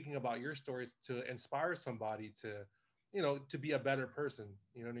speaking about your stories to inspire somebody to to be a better person.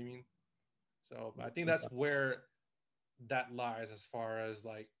 You know what I mean? So I think that's where that lies as far as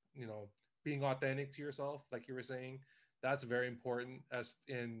like being authentic to yourself, like you were saying. That's very important, as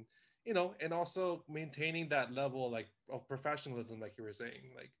in and also maintaining that level like of professionalism, like you were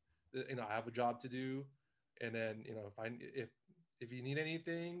saying. Like I have a job to do, and then if you need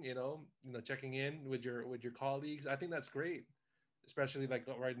anything, checking in with your colleagues. I think that's great, especially like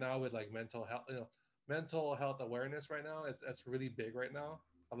right now with like mental health. Mental health awareness right now. That's really big right now.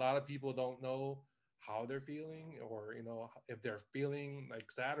 A lot of people don't know how they're feeling, or if they're feeling like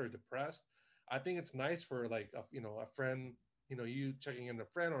sad or depressed. I think it's nice for like a friend, you checking in a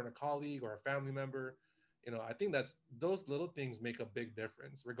friend or a colleague or a family member. I think that's those little things make a big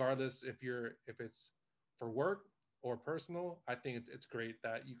difference, regardless if it's for work or personal. I think it's great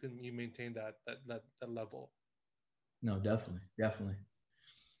that you maintain that level. No, definitely, definitely.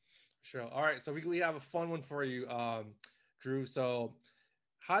 Sure. All right, so we have a fun one for you, Drew. So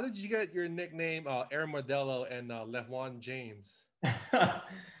how did you get your nickname, Air Modelo and LeJuan James?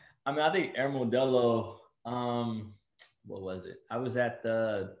 I mean, I think Air Modelo. What was it? I was at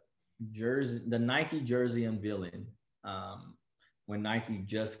the Nike jersey unveiling, um, when Nike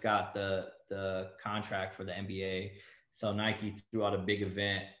just got the contract for the NBA. So Nike threw out a big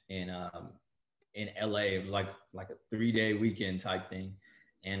event in LA. It was like a 3-day weekend type thing,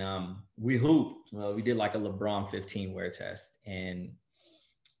 and we hooped. Well, we did like a LeBron 15 wear test, and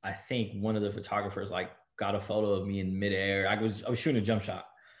I think one of the photographers like got a photo of me in midair. I was shooting a jump shot.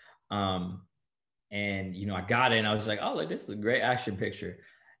 Um, and I got it and I was like, oh, like, this is a great action picture.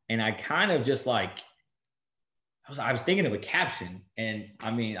 And I kind of just like I was thinking of a caption. And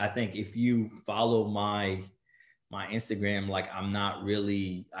I mean, I think if you follow my Instagram, like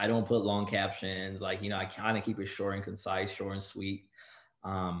I don't put long captions. Like, I kind of keep it short and concise, short and sweet.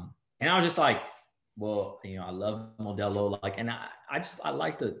 And I was just like, well, I love Modelo, like, and I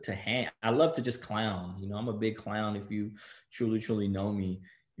like I love to just clown. I'm a big clown. If you truly know me,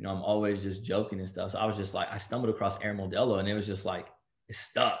 I'm always just joking and stuff. So I was just like, I stumbled across Air Modelo, and it was just like, it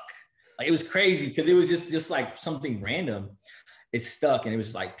stuck. Like, it was crazy because it was just like something random. It stuck, and it was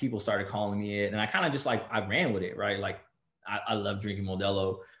just like people started calling me it, and I kind of just like I ran with it, right? Like I love drinking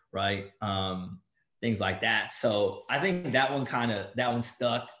Modelo, right? Things like that. So I think that one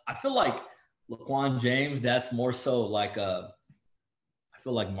stuck. I feel like LeJuan James, that's more so like I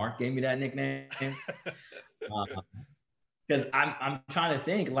feel like Mark gave me that nickname. Because I'm trying to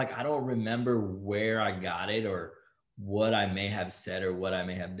think, like, I don't remember where I got it or what I may have said or what I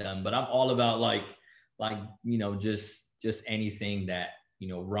may have done, but I'm all about like just anything that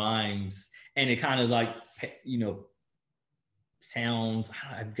rhymes, and it kind of like sounds.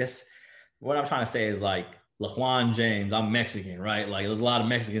 I guess what I'm trying to say is like LeJuan James. I'm Mexican, right? Like, there's a lot of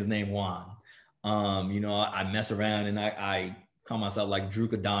Mexicans named Juan. I mess around and I call myself like Drew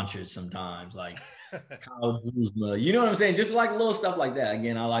Doncic sometimes, like Kyle Kuzma. You know what I'm saying? Just like little stuff like that.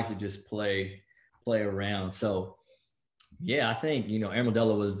 Again, I like to just play around. So yeah, I think Air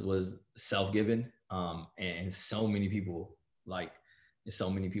Modelo was self-given, and so many people like there's so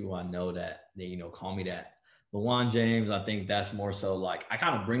many people I know that they call me that. LeJuan James, I think that's more so like I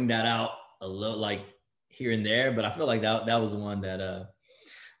kind of bring that out a little like here and there, but I feel like that was the one that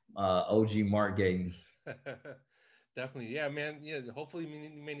OG Mark gave me. Definitely, yeah, man. Yeah, hopefully we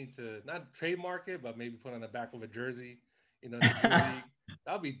may need to not trademark it, but maybe put on the back of a jersey. The jersey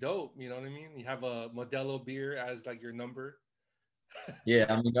that'd be dope. You know what I mean? You have a Modelo beer as like your number. Yeah,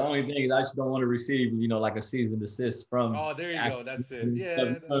 I mean, the only thing is I just don't want to receive, like a cease and desist from. Oh, there you go. That's it.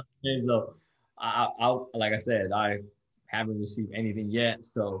 Yeah. So, like I said, I haven't received anything yet,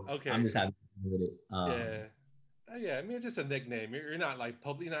 so Okay. I'm just happy with it. Yeah. Yeah, I mean, it's just a nickname. You're not like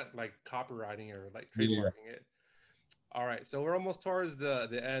publicly not like copywriting or like Yeah. trademarking it. All right, so we're almost towards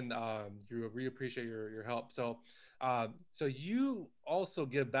the end. You really appreciate your help. So, so you also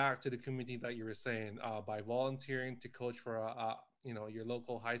give back to the community that you were saying by volunteering to coach for your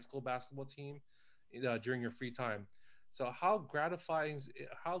local high school basketball team during your free time. So how gratifying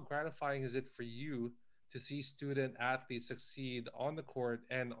is it for you to see student athletes succeed on the court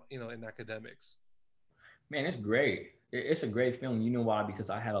and in academics? Man, it's great. It's a great feeling. You know why? Because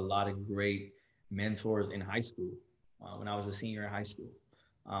I had a lot of great mentors in high school when I was a senior in high school.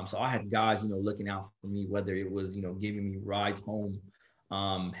 So I had guys, looking out for me, whether it was, giving me rides home,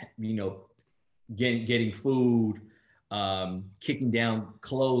 getting food, kicking down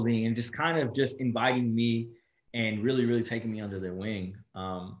clothing, and just kind of just inviting me and really, really taking me under their wing.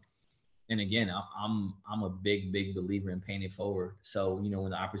 And again, I'm a big believer in paying it forward. So, you know,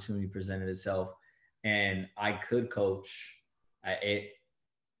 when the opportunity presented itself and I could coach,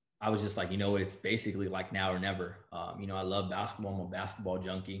 I was just like, you know, it's basically like now or never. You know, I love basketball. I'm a basketball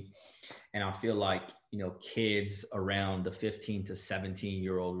junkie. And I feel like, you know, kids around the 15 to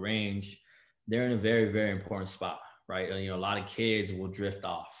 17-year-old range, they're in a very, very important spot, right? You know, a lot of kids will drift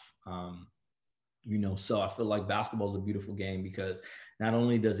off. You know, so I feel like basketball is a beautiful game because not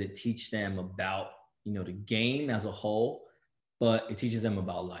only does it teach them about, you know, the game as a whole, but it teaches them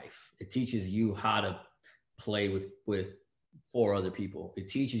about life. It teaches you how to play with four other people. It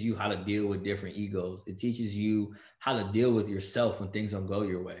teaches you how to deal with different egos. It teaches you how to deal with yourself when things don't go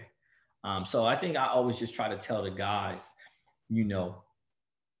your way. So I think I always just try to tell the guys, you know,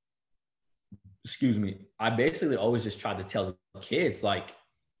 I basically always just try to tell the kids, like,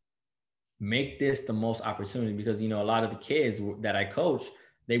 make this the most opportunity because, you know, a lot of the kids that I coach,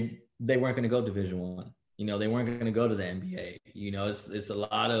 they weren't going to go Division I. You know, they weren't going to go to the NBA. You know, it's a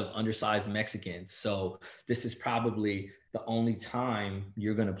lot of undersized Mexicans. So this is probably the only time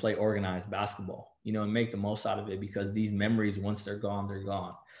you're going to play organized basketball, you know, and make the most out of it because these memories, once they're gone, they're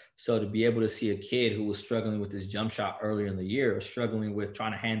gone. So to be able to see a kid who was struggling with his jump shot earlier in the year or struggling with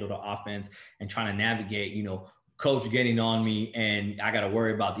trying to handle the offense and trying to navigate, you know, coach getting on me and I got to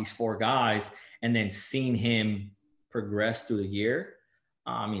worry about these four guys and then seeing him progress through the year.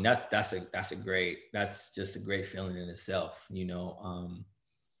 I mean, that's just a great feeling in itself, you know?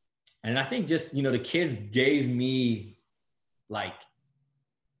 And I think just, you know, the kids gave me like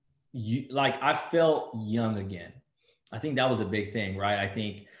I felt young again. I think that was a big thing, right? I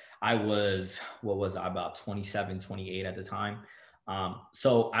think I was, about 27, 28 at the time.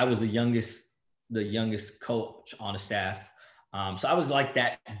 So I was the youngest coach on the staff. So I was like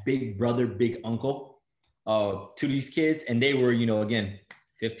that big brother, big uncle to these kids. And they were, you know, again,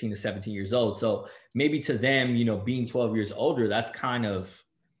 15 to 17 years old. So maybe to them, you know, being 12 years older, that's kind of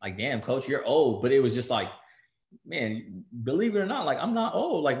like, damn, coach, you're old. But it was just like, man, believe it or not, like I'm not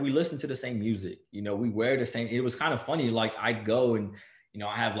old. Like we listen to the same music, you know, we wear the same. It was kind of funny. Like I'd go and, you know,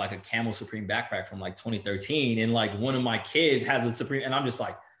 I have like a Camel Supreme backpack from like 2013. And like one of my kids has a Supreme and I'm just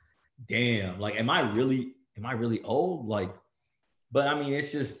like, damn, like, am I really old? Like, but I mean,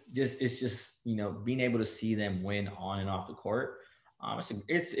 it's just, you know, being able to see them win on and off the court.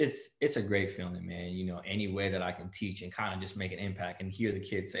 It's a great feeling, man. You know, any way that I can teach and kind of just make an impact and hear the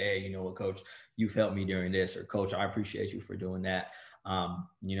kids say, hey, you know what, coach, you've helped me during this, or coach, I appreciate you for doing that.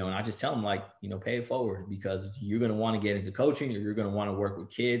 You know, and I just tell them like, you know, pay it forward because you're going to want to get into coaching or you're going to want to work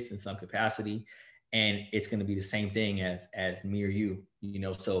with kids in some capacity. And it's going to be the same thing as me or you, you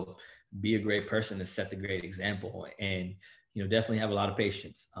know, so be a great person to set the great example and, you know, definitely have a lot of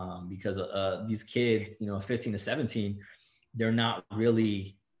patience because these kids, you know, 15 to 17, they're not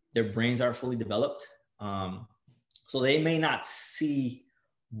really, their brains aren't fully developed. So they may not see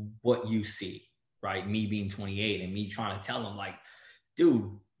what you see, right? Me being 28 and me trying to tell them like,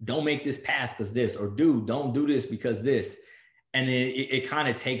 dude, don't make this pass because this, or dude, don't do this because this. And then it kind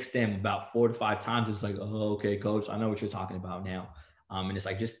of takes them about 4 to 5 times. It's like, oh, okay, coach, I know what you're talking about now. And it's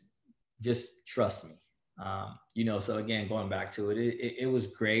like, just trust me. You know, so again, going back to it, it was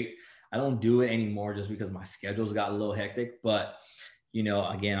great. I don't do it anymore just because my schedule's got a little hectic, but you know,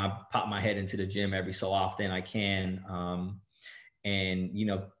 again, I pop my head into the gym every so often I can. And, you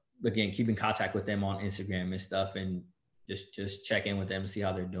know, again, keep in contact with them on Instagram and stuff and just check in with them and see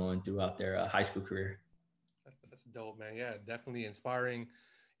how they're doing throughout their high school career. That's dope, man. Yeah, definitely inspiring.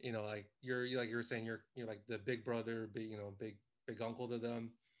 You know, like you're like you were saying, you're like the big brother, big uncle to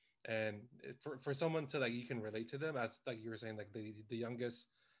them, and for someone to like you can relate to them as like you were saying, like the youngest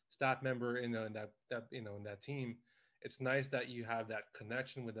staff member in that in that team. It's nice that you have that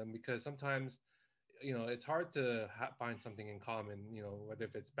connection with them because sometimes, you know, it's hard to find something in common. You know, whether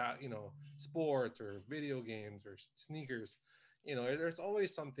if it's about sports or video games or sneakers, you know, there's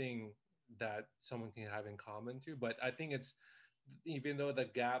always something that someone can have in common too. But I think it's even though the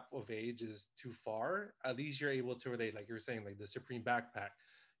gap of age is too far, at least you're able to relate. Like you're saying, like the Supreme backpack,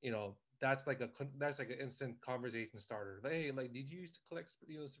 you know, that's like an instant conversation starter. Like, hey, like, did you used to collect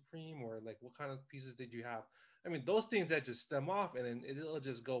Supreme, or like, what kind of pieces did you have? I mean, those things that just stem off, and then it'll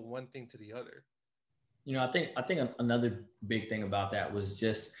just go one thing to the other. You know, I think another big thing about that was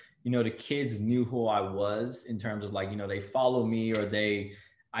just, you know, the kids knew who I was in terms of like, you know, they follow me or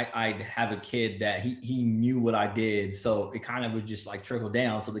I'd have a kid that he knew what I did. So it kind of would just like trickle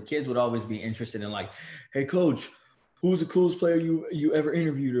down. So the kids would always be interested in like, hey, coach, who's the coolest player you ever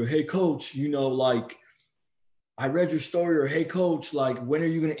interviewed? Or hey, coach, like I read your story. Or hey, coach, like when are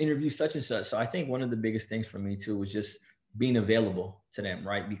you going to interview such and such? So I think one of the biggest things for me too was just being available to them,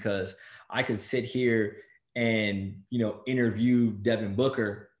 right? Because I could sit here and interview Devin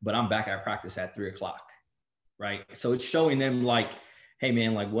Booker, but I'm back at practice at 3:00, right? So it's showing them like, hey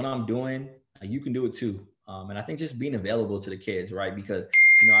man, like what I'm doing, you can do it too. And I think just being available to the kids, right? Because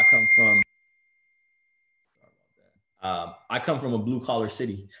I come from a blue collar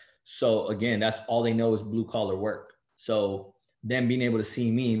city. So again, that's all they know is blue collar work. So them being able to see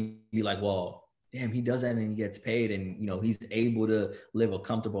me and be like, well, damn, he does that and he gets paid and, he's able to live a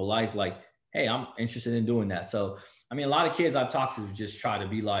comfortable life. Like, hey, I'm interested in doing that. So, I mean, a lot of kids I've talked to just try to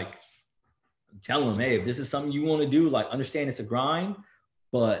be like, tell them, hey, if this is something you want to do, like understand it's a grind,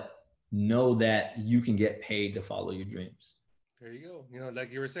 but know that you can get paid to follow your dreams. There you go. Like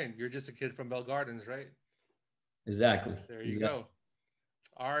you were saying, you're just a kid from Bell Gardens, right? Exactly. There you go.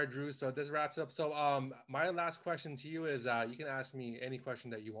 All right, Drew. So this wraps up. So my last question to you is you can ask me any question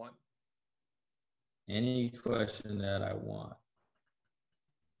that you want. Any question that I want.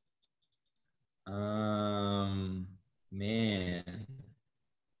 Man.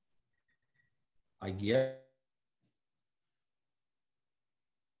 I guess.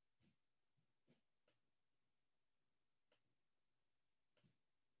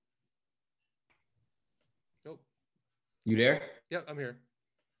 Nope. You there? Yep, I'm here.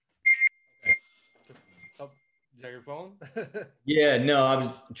 Okay. Oh, is that your phone? Yeah, no, I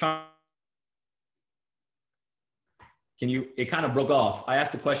was trying. It kind of broke off. I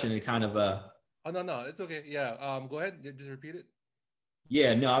asked the question and it kind of Oh no, it's okay. Yeah. Go ahead. Just repeat it.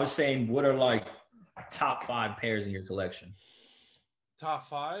 Yeah, no, I was saying what are like top 5 pairs in your collection? Top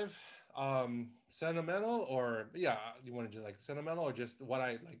 5. Sentimental or you want to do like sentimental or just what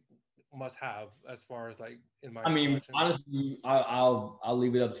I like must have as far as like in my collection? Honestly, I'll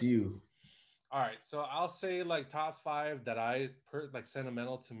leave it up to you. All right, so I'll say like top 5 that like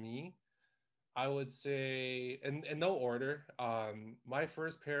sentimental to me. I would say in no order. My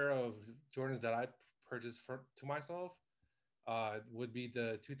first pair of Jordans that I purchased to myself would be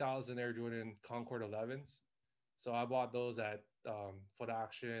the 2000 Air Jordan Concord 11s. So I bought those at Foot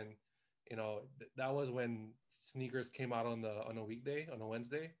Action. That was when sneakers came out on a weekday, on a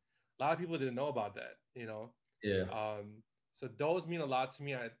Wednesday. A lot of people didn't know about that. Yeah. So those mean a lot to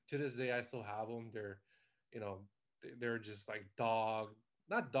me. To this day, I still have them. You know, they're just like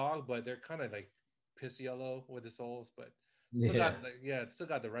not dog, but they're kind of like piss yellow with the soles, but still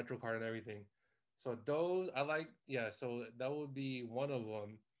got the retro card and everything. So those I like. Yeah, so that would be one of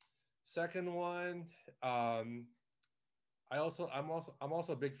them. Second one, I'm also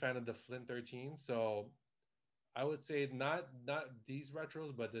a big fan of the Flint 13. So I would say not these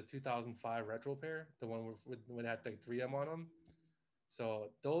retros, but the 2005 retro pair, the one with had like 3M on them.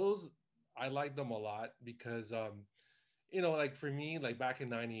 So those I like them a lot because like for me, like back in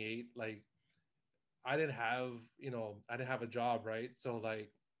 '98, like I didn't have a job, right? So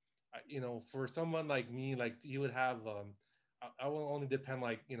like for someone like me, like you would have I will only depend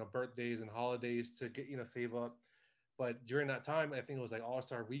like birthdays and holidays to get save up. But during that time, I think it was like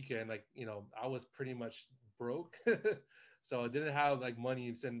All-Star weekend, like I was pretty much broke. So I didn't have like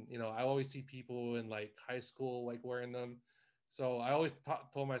money, and I always see people in like high school like wearing them. So I always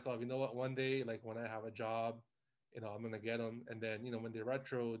told myself, you know what, one day like when I have a job, I'm gonna get them. And then when they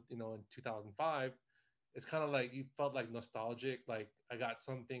retro, in 2005, it's kind of like you felt like nostalgic, like I got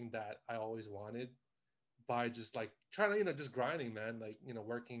something that I always wanted by just like trying to just grinding, man, like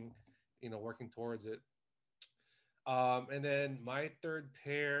working working towards it. And then my third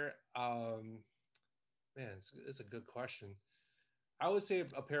pair, man, it's a good question. I would say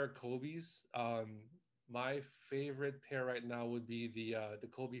a pair of Kobe's. My favorite pair right now would be the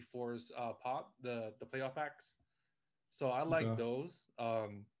Kobe Force Pop, the playoff packs. So I like those.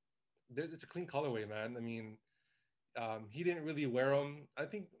 It's a clean colorway, man. I mean, he didn't really wear them.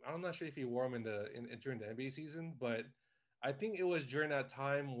 I'm not sure if he wore them during the NBA season, but I think it was during that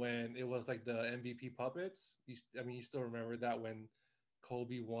time when it was like the MVP puppets. You still remember that when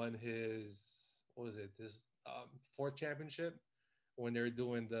Kobe won his what was it his fourth championship when they were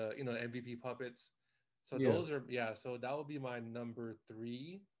doing the MVP puppets. So so that would be my number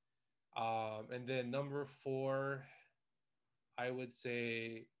 3. And then number 4, I would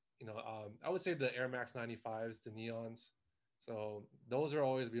say I would say the Air Max 95s, the neons. So those are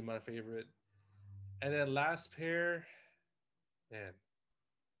always be my favorite. And then man,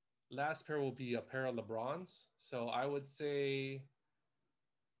 last pair will be a pair of LeBrons. So I would say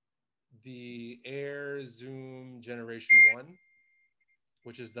the Air Zoom Generation 1,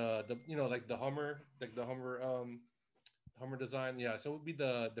 which is the like the Hummer Hummer design. Yeah, so it would be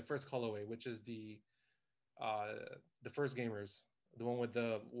the first colorway, which is the first gamers, the one with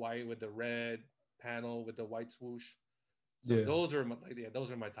the white with the red panel with the white swoosh. So Yeah. those are those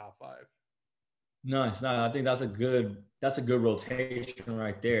are my top five. Nice. No, I think that's a good rotation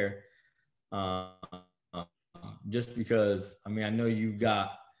right there. Uh, just because I mean I know you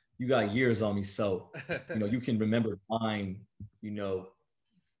got years on me, so you can remember buying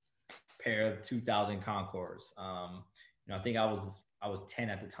pair of 2000 Concords. I think I was 10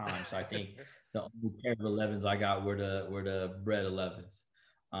 at the time, so I think the only pair of 11s I got were the Bread 11s,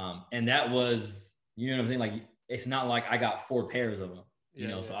 and that was what I'm saying. Like it's not like I got 4 pairs of them,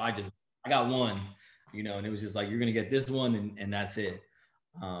 So I got one, and it was just like you're gonna get this one and that's it.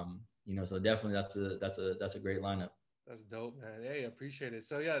 So definitely that's a great lineup. That's dope, man. Hey, appreciate it.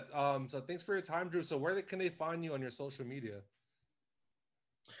 So yeah, so thanks for your time, Drew. So where can they find you on your social media?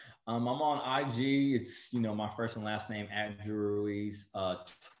 I'm on IG. It's my first and last name at Drew Ruiz.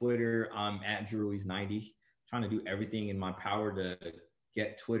 Twitter, I'm at Drew Ruiz 90. Trying to do everything in my power to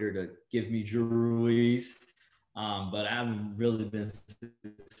get Twitter to give me Drew Ruiz, but I haven't really been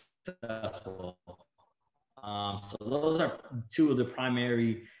successful. So those are 2 of the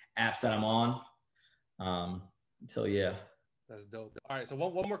primary apps that I'm on. So yeah. That's dope. All right, so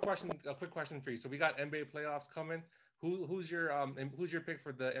one more question, a quick question for you. So we got NBA playoffs coming. Who's your pick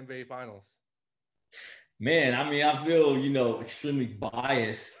for the NBA finals? Man, I mean, I feel extremely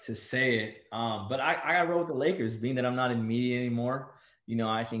biased to say it, but I got to roll with the Lakers, being that I'm not in media anymore.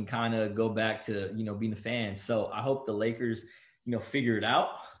 I can kind of go back to being a fan. So I hope the Lakers figure it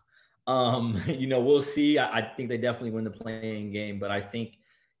out. We'll see. I think they definitely win the playing game, but I think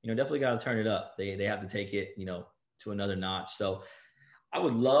definitely got to turn it up. They have to take it to another notch. So I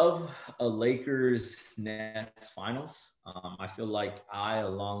would love a Lakers Nets finals. I feel like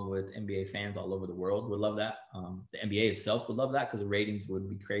along with NBA fans all over the world, would love that. The NBA itself would love that because the ratings would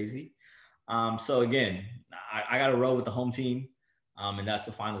be crazy. So again, I got to roll with the home team, and that's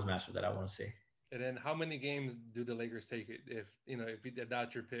the finals matchup that I want to see. And then, how many games do the Lakers take it if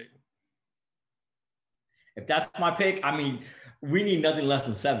that's your pick? If that's my pick, I mean, we need nothing less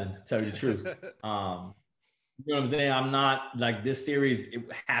than 7. To tell you the truth. You know what I'm saying? I'm not like this series. It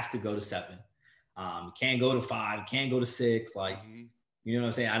has to go to 7. Can't go to 5. Can't go to 6. Like, you know what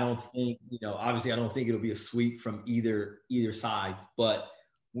I'm saying? I don't think obviously, I don't think it'll be a sweep from either sides. But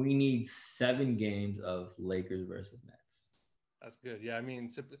we need 7 games of Lakers versus Nets. That's good. Yeah, I mean,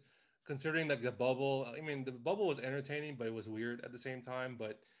 considering like the bubble. I mean, the bubble was entertaining, but it was weird at the same time.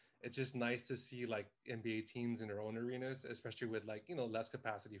 But it's just nice to see like NBA teams in their own arenas, especially with like less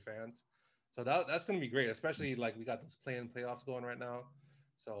capacity fans. So that's going to be great, especially like we got those playoffs going right now.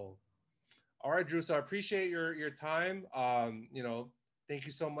 So, all right, Drew. So I appreciate your time. Thank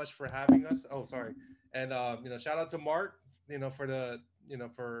you so much for having us. Oh, sorry. And shout out to Mark, for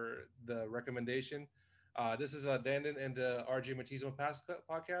the recommendation. This is Dandon and the RJ Machismo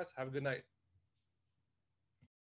podcast. Have a good night.